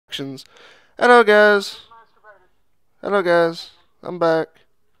Hello guys. Hello guys. I'm back.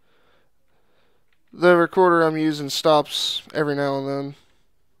 The recorder I'm using stops every now and then.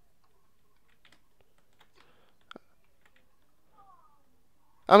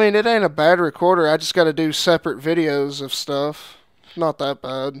 I mean, it ain't a bad recorder. I just gotta do separate videos of stuff. Not that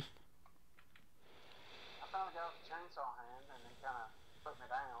bad.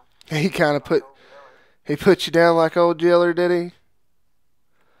 He kind of he put you down like old Yeller, did he?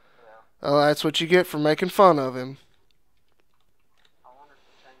 Oh, that's what you get for making fun of him.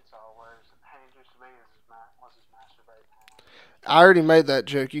 I already made that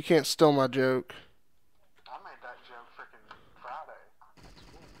joke. You can't steal my joke.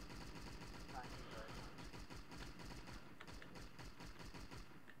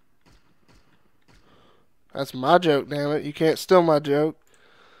 That's my joke, damn it. You can't steal my joke.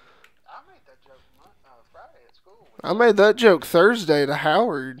 I made that joke Thursday to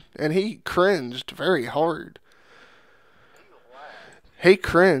Howard, and he cringed very hard. He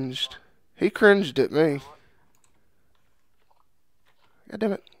cringed. He cringed at me. God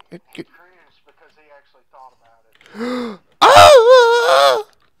damn it. Ah!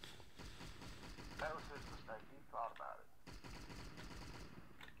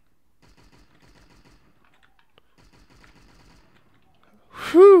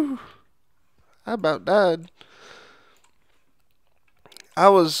 Whew. I about died. I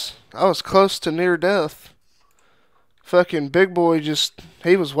was close to near death. Fucking big boy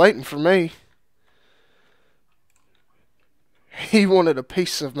he was waiting for me. He wanted a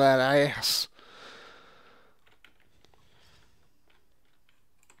piece of that ass.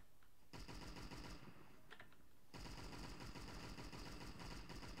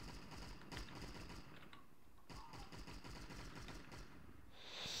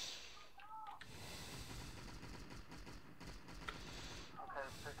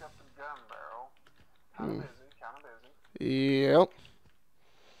 Yep.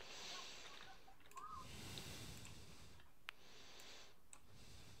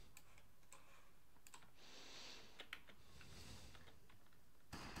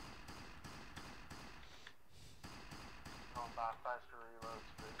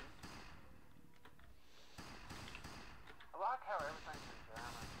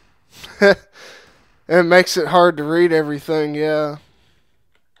 It makes it hard to read everything, yeah.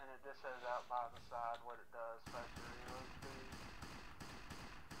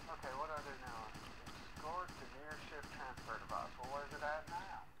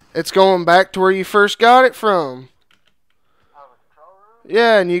 It's going back to where you first got it from.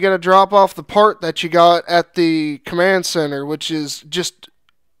 Yeah, and you gotta drop off the part that you got at the command center, which is just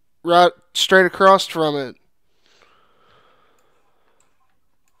right straight across from it.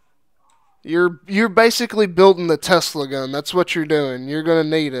 You're basically building the Tesla gun. That's what you're doing. You're gonna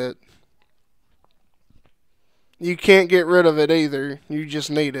need it. You can't get rid of it either. You just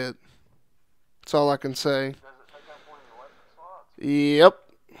need it. That's all I can say. Yep.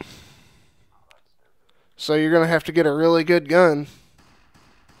 So you're gonna have to get a really good gun.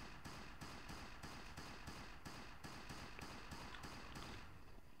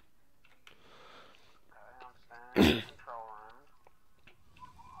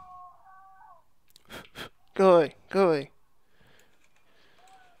 Go away. Go away.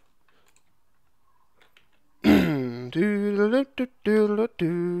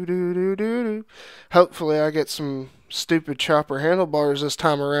 Hopefully I get some stupid chopper handlebars this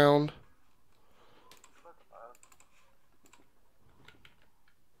time around.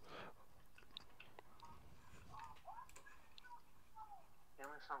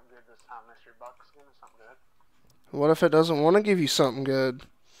 What if it doesn't want to give you something good?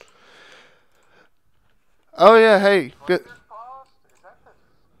 Oh yeah, hey, good.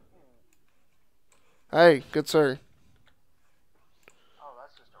 Hey, good sir.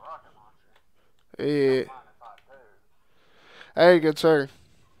 Yeah. Hey, good sir.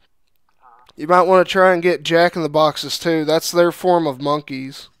 You might want to try and get Jack in the Boxes too. That's their form of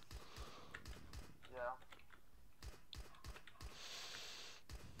monkeys.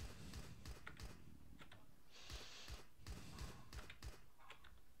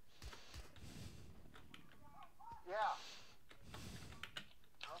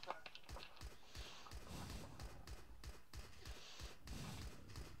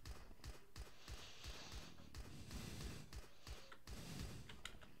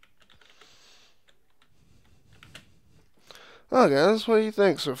 Oh, guys, what do you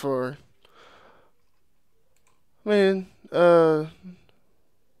think so far? I mean,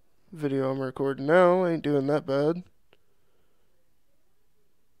 video I'm recording now ain't doing that bad.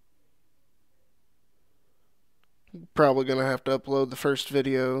 Probably gonna have to upload the first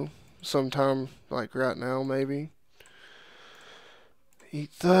video sometime, like right now, maybe.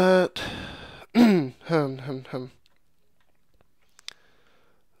 Eat that. Hum, hum, hum.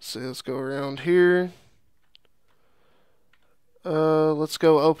 So let's go around here. Let's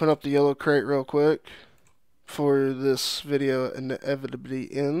go open up the yellow crate real quick before this video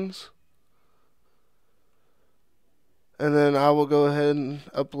inevitably ends. And then I will go ahead and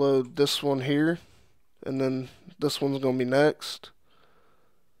upload this one here. And then this one's going to be next,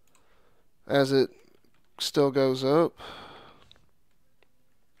 as it still goes up.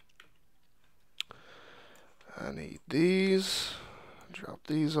 I need these. Drop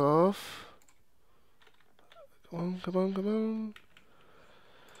these off. Come on, come on, come on.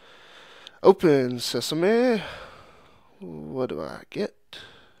 Open sesame. What do I get?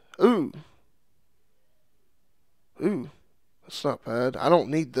 Ooh. Ooh. That's not bad. I don't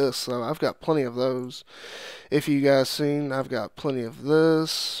need this, though. I've got plenty of those. If you guys seen, I've got plenty of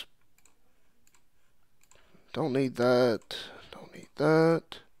this. Don't need that. Don't need that.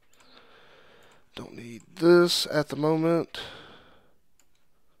 Don't need this at the moment.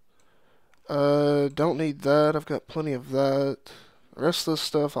 Don't need that. I've got plenty of that. The rest of this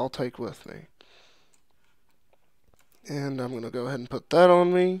stuff I'll take with me. And I'm going to go ahead and put that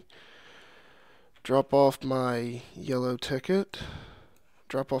on me. Drop off my yellow ticket.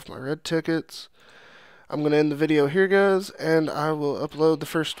 Drop off my red tickets. I'm going to end the video here, guys, and I will upload the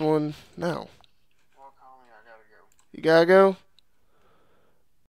first one now. You gotta go?